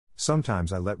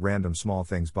Sometimes I let random small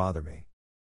things bother me.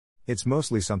 It's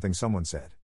mostly something someone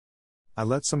said. I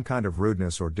let some kind of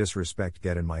rudeness or disrespect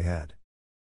get in my head.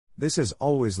 This has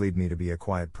always led me to be a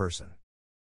quiet person.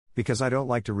 Because I don't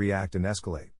like to react and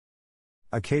escalate.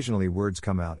 Occasionally words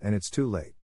come out and it's too late.